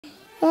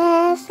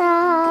Yes,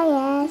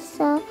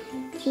 sir,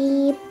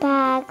 3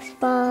 bags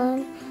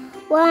full.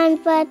 1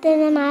 for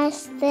the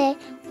master,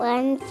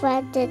 1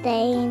 for the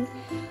Dane,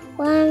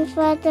 1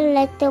 for the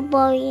little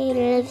boy who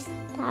lives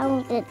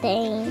down the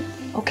Dane.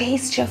 Okay,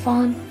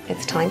 Stefan,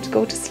 it's time to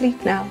go to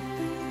sleep now.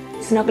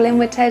 Snuggle in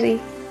with Teddy.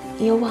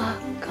 Iowa,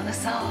 call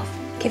us off.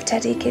 Give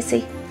Teddy a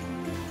kissy.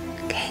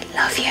 Okay,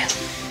 love you.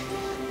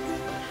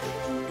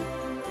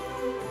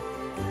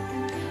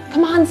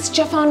 Come on,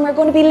 Stefan, we're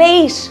going to be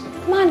late.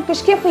 Come on, go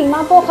skippy,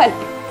 ma bochel.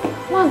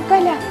 Come on,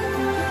 go ya.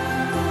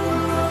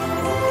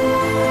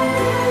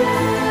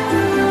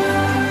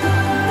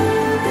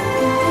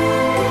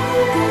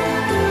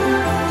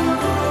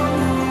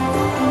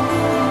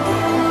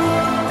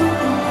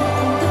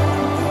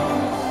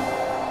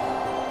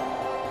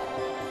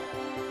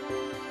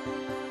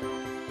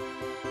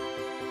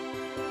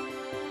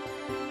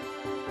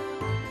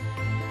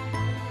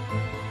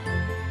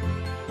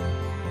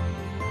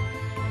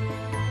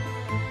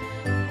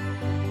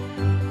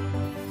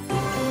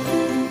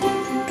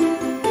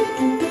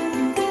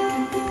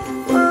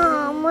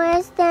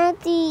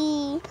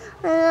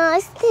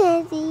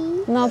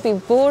 Teddy. Not be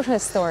bored,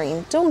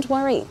 historian. Don't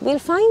worry, we'll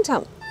find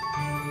him.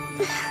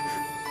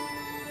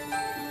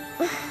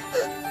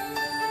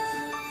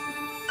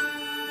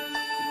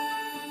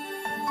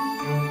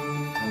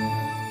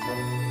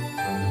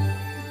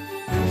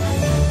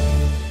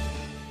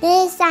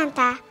 Dear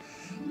Santa,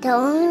 the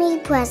only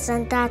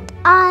present that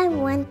I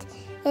want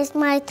is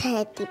my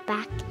teddy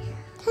back.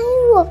 Can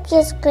you work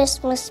this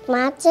Christmas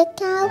magic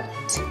out?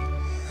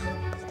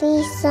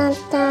 Please,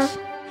 Santa.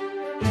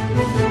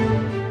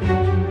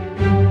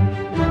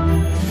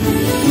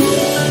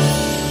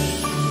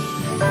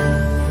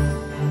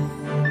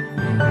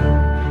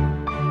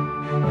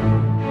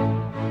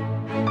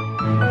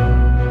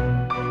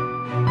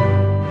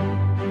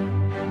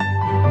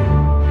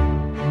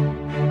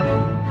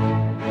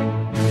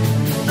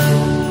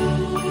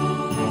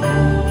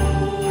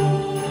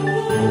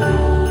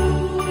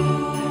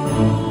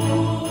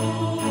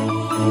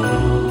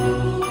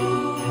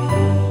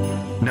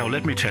 Now,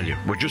 let me tell you,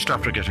 we're just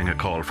after getting a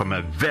call from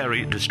a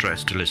very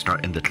distressed listener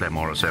in the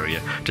Claremorris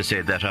area to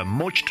say that a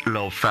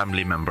much-loved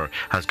family member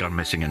has gone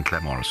missing in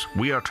Claremorris.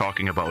 We are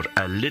talking about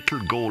a little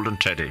golden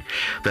teddy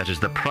that is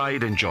the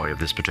pride and joy of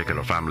this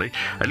particular family.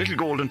 A little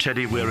golden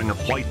teddy wearing a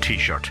white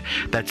T-shirt.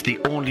 That's the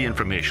only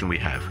information we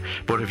have.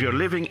 But if you're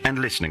living and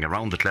listening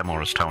around the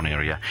Claremorris town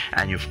area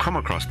and you've come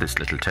across this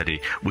little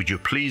teddy, would you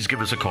please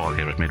give us a call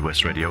here at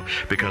Midwest Radio,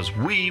 because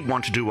we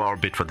want to do our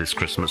bit for this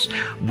Christmas.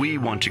 We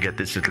want to get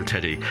this little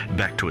teddy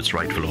back to its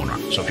rightful owner.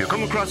 So if you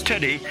come across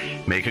Teddy,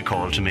 make a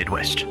call to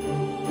Midwest.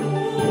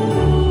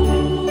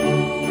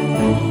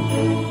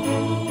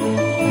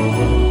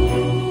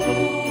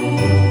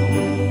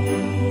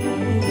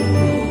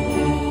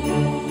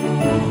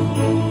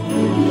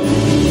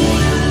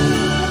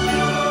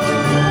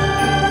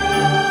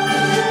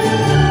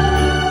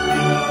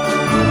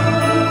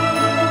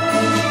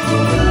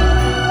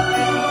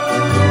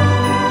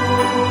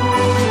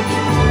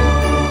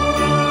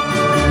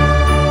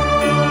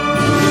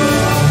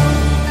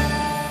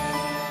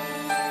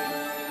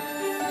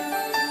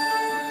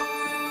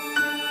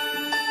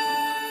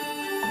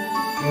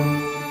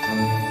 Thank you.